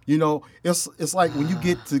 It's like when you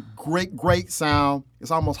get to great sound,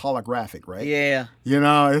 it's almost holographic, right? Yeah.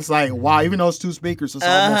 It's like, wow, even though it's two speakers, it's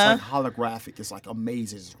almost like holographic. It's like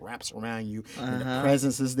amazing. It just wraps around you, and the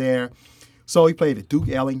presence is there. So he played a Duke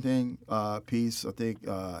Ellington piece, I think,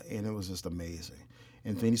 and it was just amazing.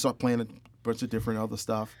 And then he started playing a bunch of different other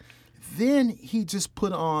stuff. Then he just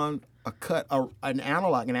put on an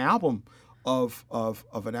album of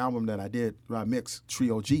an album that I did, where I mixed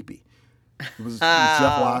Trio GP. It was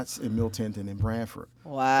Jeff Watts and Milt Tinton and Branford.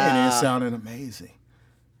 Wow. And it sounded amazing.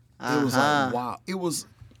 It was like, wow. It was,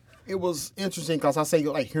 it was interesting because I say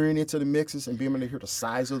like hearing into the mixes and being able to hear the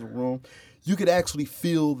size of the room, you could actually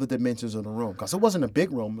feel the dimensions of the room because it wasn't a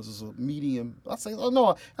big room. It was a medium. I'd say, oh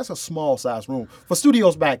no, that's a small size room for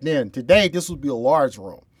studios back then. Today, this would be a large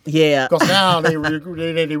room. Yeah. Because now they record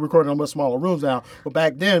in much smaller rooms now. But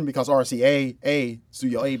back then, because RCA,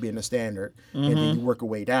 Studio A being the standard, and then you work your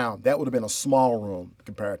way down, that would have been a small room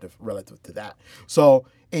relative to that. So,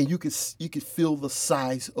 and you could feel the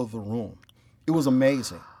size of the room. It was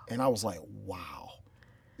amazing. And I was like, wow.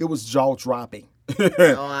 It was jaw-dropping.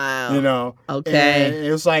 Wow. You know? Okay. And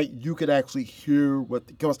it was like you could actually hear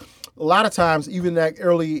because a lot of times, even that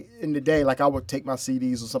early in the day, like I would take my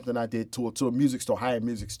CDs or something I did to a music store, high-end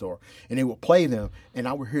music store, and they would play them, and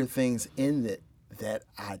I would hear things in it that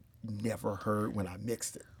I never heard when I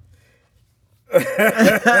mixed it.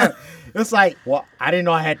 It's like, well, I didn't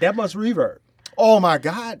know I had that much reverb. Oh my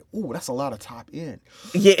God. Ooh, that's a lot of top end.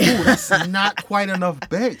 Yeah. Ooh, that's not quite enough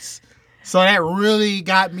bass. So that really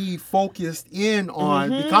got me focused in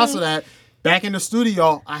on, because of that, back in the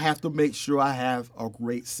studio, I have to make sure I have a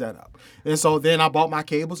great setup. And so then I bought my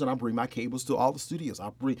cables, and I bring my cables to all the studios.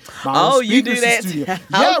 I bring my own you speakers do that? to studio. Okay.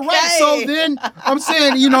 Yeah, right. So then I'm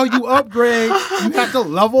saying, you upgrade, you have to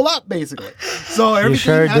level up, basically. So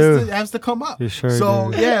everything has to come up. You sure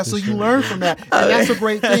so, do. yeah, so you learn from that. And that's a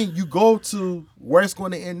great thing. You go to where it's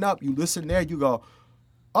going to end up. You listen there, you go,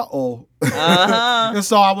 uh-oh. And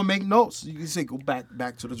so I would make notes. You can say, go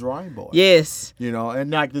back to the drawing board. Yes.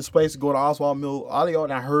 And like this place, go to Oswald Mill Audio,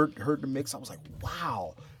 and I heard the mix. I was like,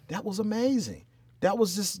 wow, that was amazing. That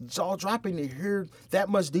was just jaw-dropping to hear that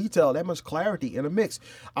much detail, that much clarity in a mix.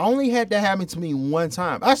 I only had that happen to me one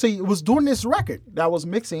time. Actually, it was during this record that I was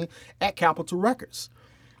mixing at Capitol Records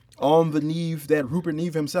on the Neve that Rupert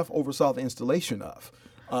Neve himself oversaw the installation of.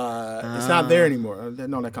 It's not there anymore.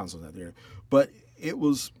 No, that console's not there. But it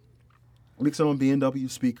was mixing on B&W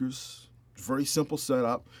speakers. Very simple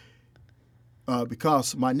setup.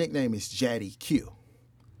 Because my nickname is Jad EQ.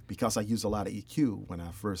 Because I used a lot of EQ when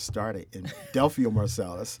I first started. And Delphio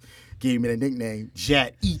Marsalis gave me the nickname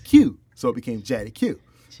Jad EQ. So it became Jad EQ.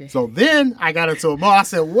 So then I got into a mode. I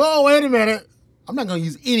said, whoa, wait a minute. I'm not going to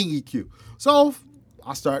use any EQ. So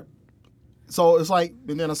it's like,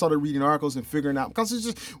 and then I started reading articles and figuring out. Because it's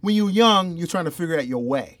just, when you're young, you're trying to figure out your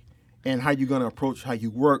way. And how you're going to approach how you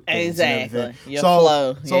work. Exactly. Your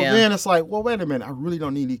flow. So then it's like, well, wait a minute. I really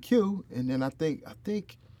don't need EQ. And then I think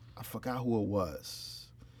I forgot who it was.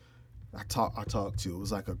 I talked to. It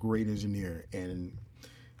was like a great engineer. And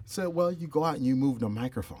said, well, you go out and you move the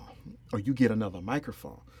microphone. Or you get another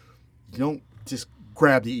microphone. You don't just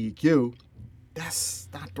grab the EQ. That's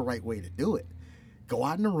not the right way to do it. Go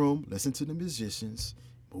out in the room, listen to the musicians,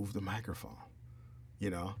 move the microphone.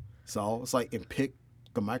 So it's like, and pick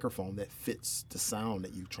the microphone that fits the sound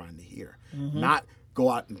that you're trying to hear. Not go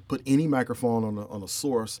out and put any microphone on a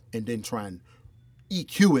source and then try and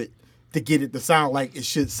EQ it to get it to sound like it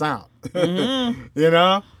should sound.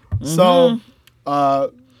 So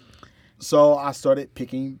I started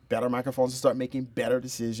picking better microphones and start making better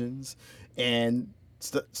decisions and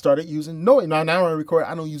started using now when I record,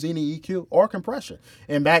 I don't use any EQ or compression.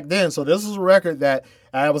 And back then, so this is a record that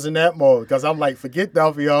I was in that mode because I'm like, forget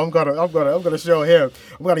Delphio, I'm gonna show him.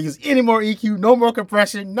 I'm gonna use any more EQ, no more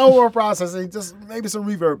compression, no more processing, just maybe some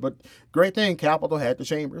reverb. But great thing, Capitol had the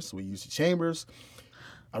chambers, so we used the chambers.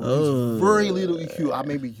 I used very little EQ. I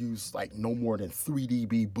maybe used like no more than 3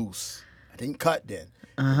 dB boosts. I didn't cut then,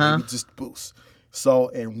 maybe just boosts. So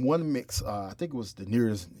in one mix, I think it was the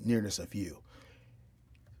nearness of you.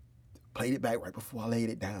 Played it back right before I laid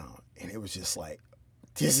it down. And it was just like,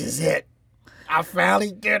 this is it. I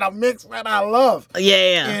finally did a mix that I love.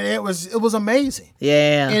 Yeah. And it was amazing.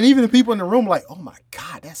 Yeah. And even the people in the room were like, oh my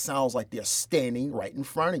God, that sounds like they're standing right in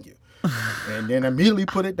front of you. And then immediately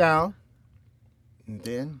put it down. And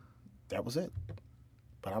then that was it.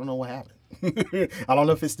 But I don't know what happened. I don't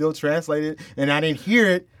know if it's still translated. And I didn't hear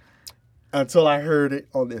it until I heard it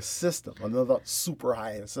on this system, another super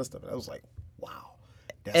high-end system. And I was like, wow.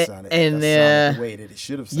 That sounded the way that it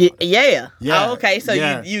should have sounded. Yeah. Oh, okay, so you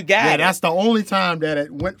got it. Yeah, that's the only time that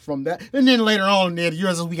it went from that. And then later on, the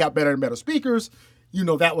years as we got better and better speakers,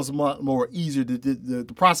 that was more easier.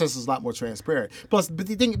 The process is a lot more transparent. Plus, but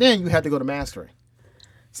the thing then you had to go to mastering.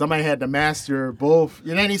 Somebody had to master both,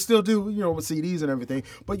 and they still do, with CDs and everything.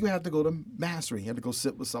 But you have to go to mastering. You have to go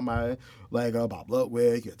sit with somebody like Bob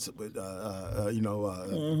Ludwig. You had to sit with, what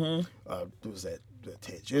was that?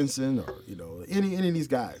 Ted Jensen, or any of these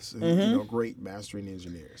guys, great mastering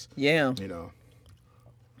engineers. Yeah.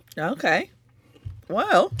 Okay.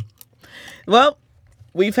 Well,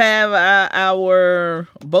 we've have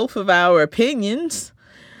both of our opinions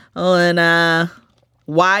on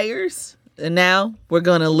wires, and now we're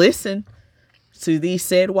gonna listen to these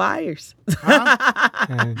said wires.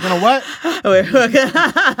 And You know what? We're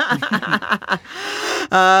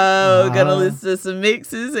gonna listen to some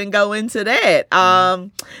mixes and go into that.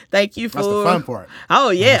 Thank you for That's the fun part. Oh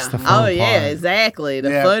yeah, That's the fun part. exactly. The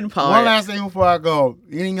Yeah. fun part. One last thing before I go.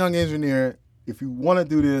 Any young engineer, if you want to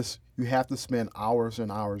do this, you have to spend hours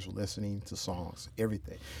and hours listening to songs,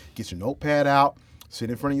 everything. Get your notepad out, sit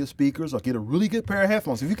in front of your speakers, or get a really good pair of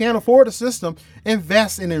headphones. If you can't afford a system,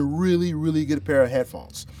 invest in a really, really good pair of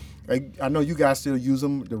headphones. I know you guys still use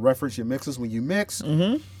them to reference your mixes when you mix.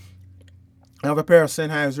 Mm-hmm. I have a pair of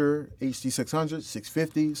Sennheiser HD600s,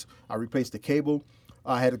 650s. I replaced the cable.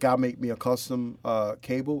 I had a guy make me a custom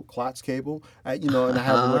cable, Klotz cable, and I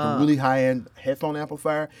have like a really high-end headphone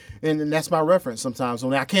amplifier, and that's my reference sometimes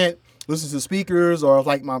when I can't listen to speakers or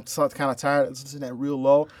like I'm kind of tired of listening to that real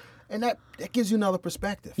low, and that gives you another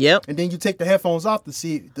perspective. Yep. And then you take the headphones off to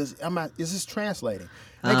see is this translating?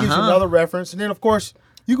 That gives you another reference, and then of course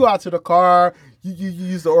you go out to the car. You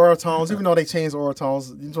use the Oratones, even though they changed the Oratones.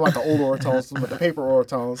 You know, like the old Oratones, but the paper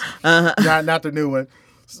Oratones, not the new one.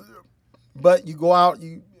 But you go out,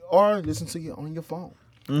 or listen to you on your phone.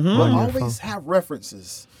 Mm-hmm. But always have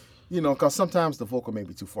references, because sometimes the vocal may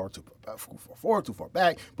be too far forward, too far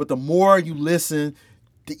back. But the more you listen,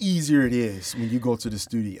 the easier it is when you go to the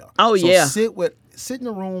studio. Oh, so yeah. sit in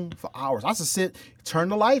the room for hours. I used to turn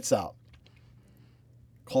the lights out,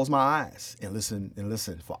 close my eyes, and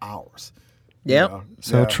listen for hours. Yep.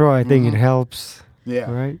 So Troy, I think it helps.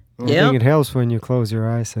 Yeah. Right. I Yep. think it helps when you close your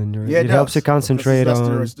eyes and Yeah, it helps you concentrate because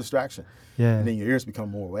on. it's distraction. Yeah. And then your ears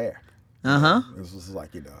become more aware. Uh-huh. It's just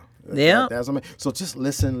like, Yeah. So just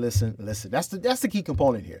listen. That's the key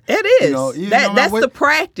component here. It is. That's the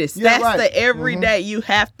practice. Yeah, that's right. the everyday. You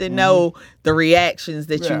have to know the reactions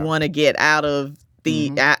that you Yeah. want to get out of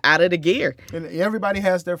the out of the gear. And everybody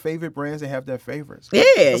has their favorite brands. They have their favorites. Yeah,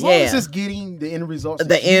 As long as yeah. it's getting the end results. The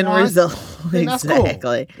that you end want, result. then that's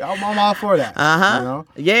Exactly. cool. I'm all for that. Uh-huh.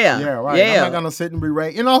 Yeah. Yeah, right. Yeah. I'm not gonna sit and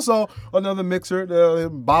berate. And also another mixer,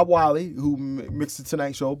 Bob Wiley, who mixed the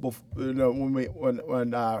Tonight Show. When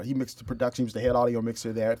he mixed the production, he was the head audio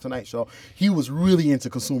mixer there at Tonight Show. He was really into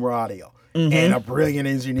consumer audio and a brilliant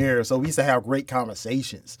engineer. So we used to have great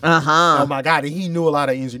conversations. Uh-huh. Oh my God! And he knew a lot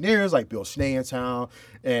of engineers like Bill Schnee in town,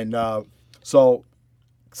 and so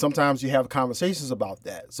sometimes you have conversations about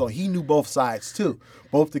that. So he knew both sides too,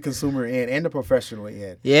 both the consumer end and the professional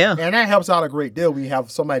end. Yeah. And that helps out a great deal when you have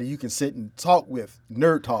somebody you can sit and talk with,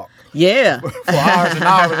 nerd talk, Yeah. for hours and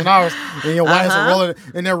hours and hours. And your wives are rolling,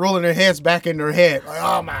 and they're rolling their heads back in their head. Like,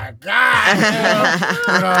 oh my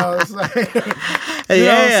God. It's like,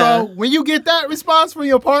 Yeah. so when you get that response from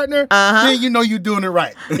your partner, then you know you're doing it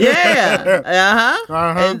right. Yeah. Uh-huh.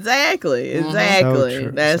 Uh-huh. Exactly. So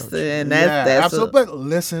true, That's so the true. and that's absolutely. But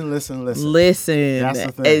listen. Listen. That's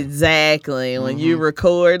the thing. Exactly. When you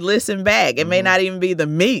record, listen back. It may not even be the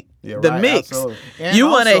mix. Yeah, the right, mix. absolutely. And You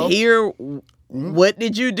want to also- hear what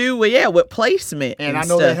did you do with placement And and I know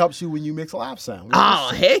stuff. that helps you when you mix live sound.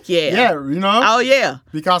 Oh, heck yeah. Yeah, Oh, yeah.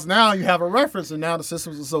 Because now you have a reference, and now the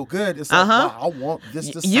systems are so good. It's like, wow, I want this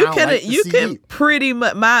to sound You can like the you CD. can pretty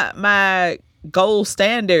much my gold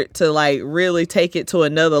standard to like really take it to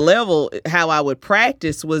another level. How I would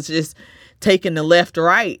practice was just taking the left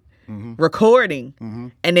right recording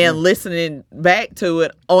and then listening back to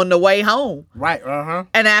it on the way home. Right,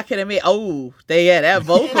 And I can admit, that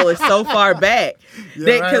vocal is so far back. Yeah,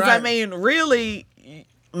 Because right. I mean, really,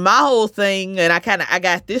 my whole thing, and I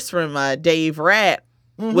got this from Dave Ratt,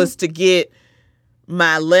 was to get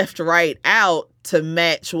my left right out to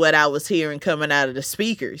match what I was hearing coming out of the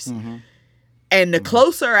speakers. And the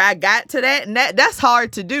closer I got to that, and that's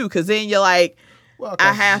hard to do because then you're like, Well, I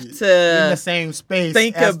 'cause have you- to in the same space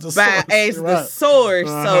think as about the source. as the Right. source.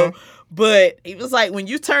 So, but it was like when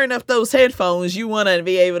you turn up those headphones, you want to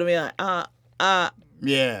be able to be like,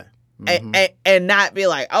 Yeah. and not be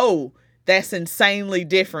like, oh, that's insanely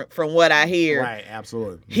different from what I hear Right,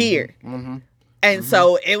 absolutely. here. And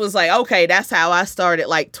so it was like, okay, that's how I started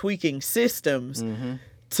like tweaking systems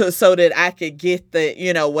so that I could get the,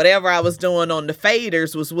 whatever I was doing on the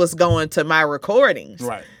faders was what's going to my recordings.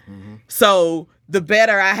 Right. So the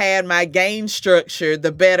better I had my gain structure,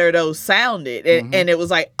 the better those sounded. And it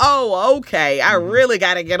was like, oh, okay, I really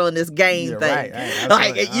got to get on this gain Yeah, thing. right,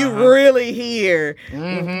 Like absolutely. you really hear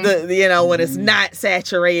when it's not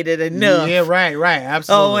saturated enough. Yeah, right,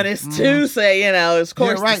 absolutely. Oh, when it's too it's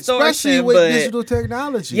coarse yeah, right. distortion, Especially with but digital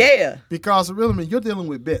technology. yeah. Because really, you're dealing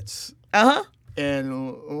with bits. Uh-huh. And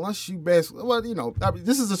unless you basically,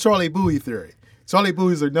 this is a Charlie Bowie theory. Charlie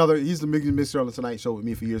Bowie is he's the mixer on the Tonight Show with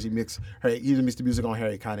me for years. He mixed the music on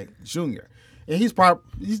Harry Connick Jr. And he's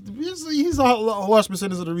a large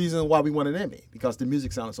percentage of the reason why we won an Emmy, because the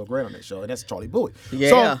music sounded so great on that show, and that's Charlie Bowie.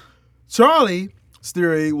 Yeah. So Charlie's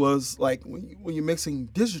theory was like, when you're mixing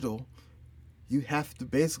digital, you have to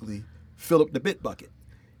basically fill up the bit bucket.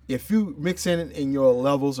 If you mix in and your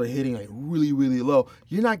levels are hitting like really, really low,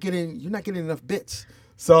 you're not getting enough bits.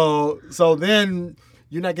 So then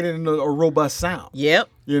you're not getting a robust sound. Yep.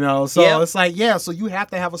 So it's like, so you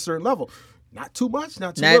have to have a certain level. Not too much,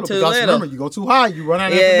 not too little. Because remember, you go too high, you run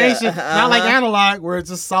out of information. Not like analog, where it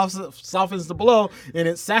just softens the blow and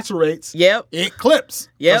it saturates. Yep. It clips.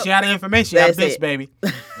 Yep. Once you out of information, you out of That's bits, it. baby.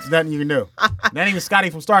 There's nothing you can do. Not even Scotty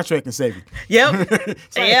from Star Trek can save you. Yep.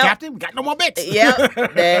 Sorry, Captain, we got no more bits. Yep.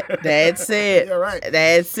 That's it. Yeah, right.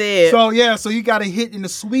 That's it. So you got to hit in the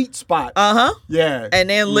sweet spot. Yeah. And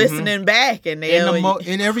then listening back, and then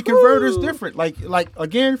And every converter is different. Like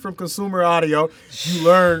again, from consumer audio, you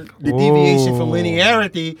learn the deviation from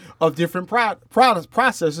linearity of different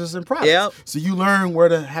processors and products. Yep. So you learn where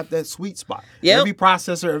to have that sweet spot. Yep. Every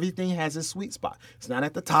processor, everything has its sweet spot. It's not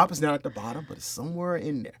at the top, it's not at the bottom, but it's somewhere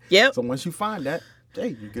in there. Yep. So once you find that,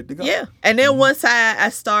 hey, you're good to go. Yeah. And then once I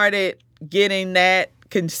started getting that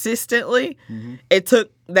consistently, it took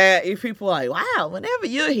that, if people are like, wow, whenever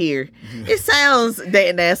you're here, it sounds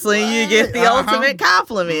that nicely, and you get the ultimate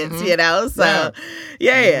compliments, So,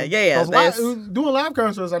 Doing live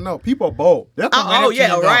concerts, I know people are bold. Tap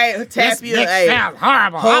you. Hey, sounds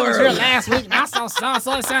horrible. I was here last week and I saw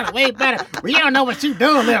so it sounded way better. Well, you don't know what you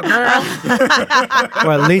doing, little girl.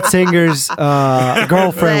 Well, lead singer's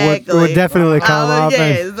girlfriend would definitely come up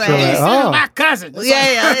and exactly. she'll This like, is my cousin.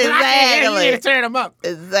 Yeah, exactly. You need to turn him up.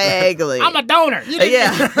 Exactly. I'm a donor.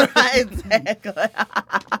 Exactly.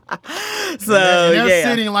 So and they're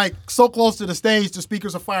sitting like so close to the stage, the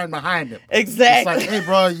speakers are firing behind them. Exactly. It's like, hey,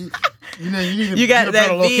 bro, you need you got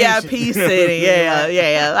that VIP sitting,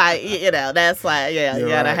 like that's like, you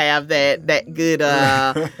gotta have that good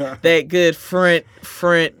that good front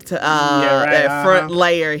front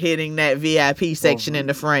layer hitting that VIP section in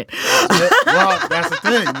the front. Well, that's the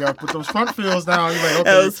thing. You gotta put those front fills down. You're like, okay,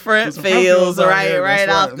 those front fills right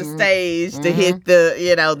off the Mm-hmm. stage to hit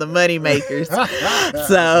the money makers. So that's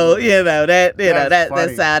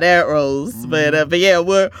how that rolls. Mm-hmm. But yeah,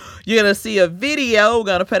 you're gonna see a video we're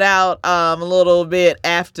gonna put out a little bit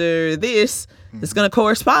after this. It's gonna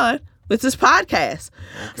correspond with this podcast.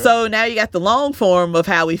 Okay. So now you got the long form of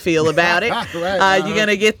how we feel about it. You're going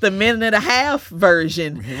to get the 1.5-minute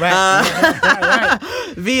version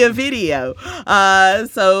via video.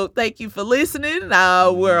 So thank you for listening.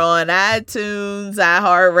 We're on iTunes,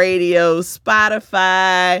 iHeartRadio,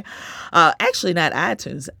 Spotify. Actually, not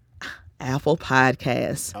iTunes. Apple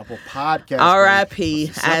Podcasts. R.I.P.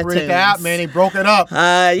 iTunes. Separate that out, man. He broke it up.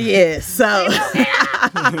 Yes. So,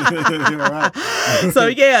 so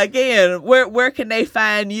yeah. Again, where can they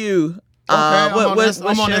find you? I'm on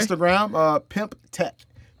Instagram. Pimp Tech.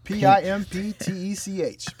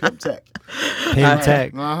 PIMPTECH. Pimp Tech. Pimp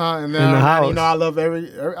Tech. And then I love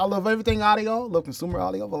everything audio. I love consumer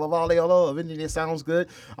audio. I love audio. I love anything that sounds good.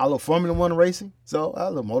 I love Formula One racing. So I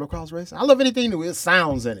love motocross racing. I love anything with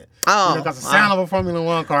sounds in it. Oh, because the sound of a Formula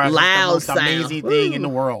One car is loud the most sound. amazing thing in the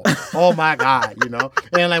world. Oh my God,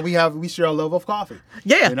 And like we share a love of coffee.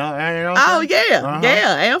 Yeah. Oh yeah.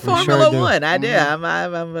 Yeah. And Formula One. I do.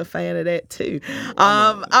 I'm a fan of that too.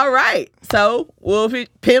 All right. So we'll be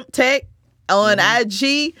Pimp Tech on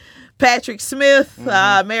IG. Patrick Smith,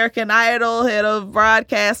 American Idol, head of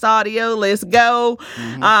broadcast audio. Let's go.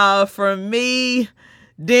 From me,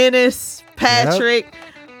 Dennis, Patrick.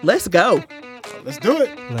 Let's go. Let's do it.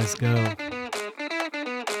 Let's go.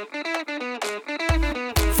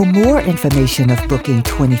 For more information of booking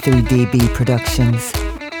 23DB Productions,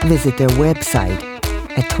 visit their website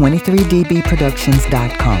at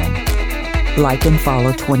 23dbproductions.com. Like and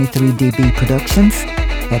follow 23DB Productions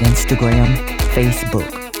at Instagram, Facebook,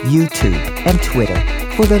 YouTube, and Twitter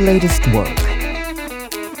for the latest work.